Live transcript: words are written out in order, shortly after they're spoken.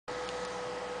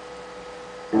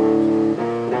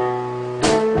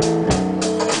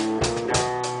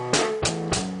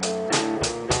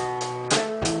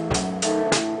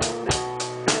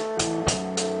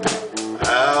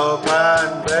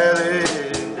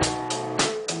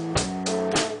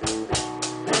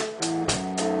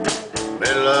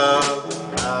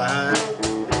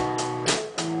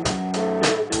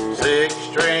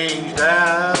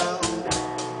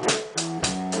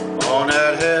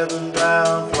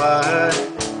fight.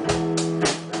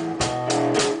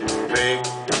 Big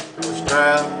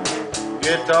strap,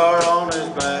 guitar on his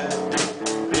back.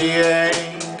 He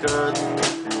ain't cutting,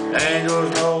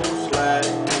 angels no slack.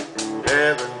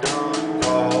 Heaven done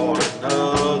called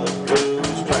another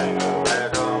blues stringer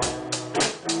back home.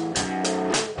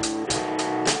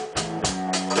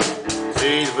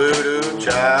 See the voodoo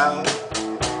child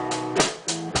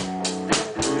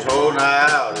who's holding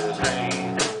out his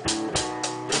hand.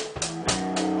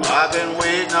 I've been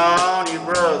waiting on you,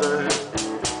 brother.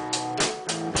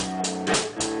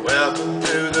 Welcome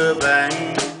to the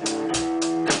band.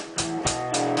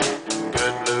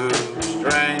 Good blues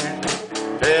stringing,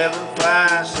 heaven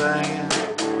fine singing.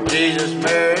 Jesus,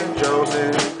 Mary, and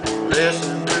Joseph,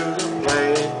 listen to the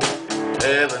play.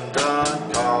 Heaven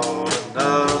done called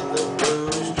another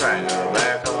blues stringer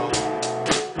back home.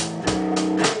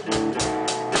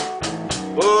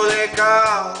 Oh, they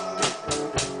call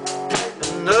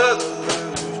another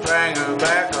blues stringer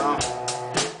back home.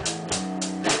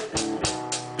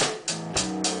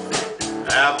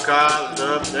 Alcohol's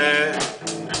up there,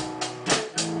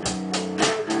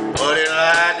 what he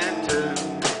lightning too.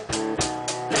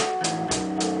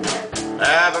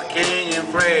 Have a King and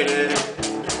Freddie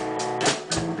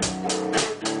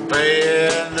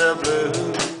playing the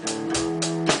blues.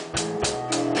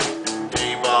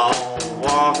 T-Bone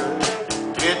Walker,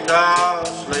 guitar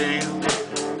slim,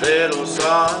 little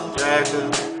son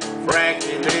Jackson,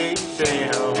 Frankie Lee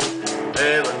Tim.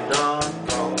 Heaven done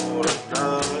called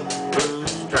another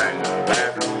blues stringer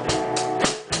back home.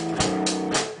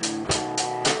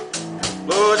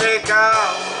 Oh, they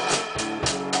call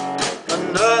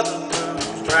another blues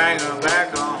stringer back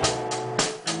home.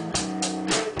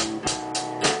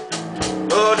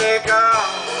 Oh, they call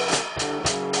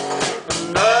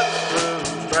another blues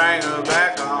stringer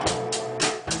back home.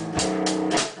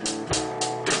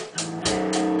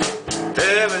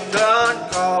 Heaven done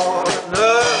called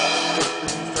another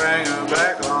blues stringer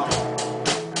back home.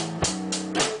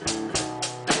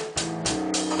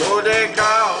 Oh, they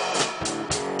call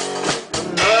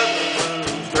another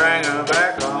blues stringer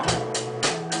back home.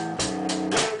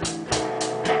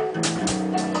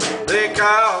 They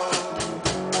call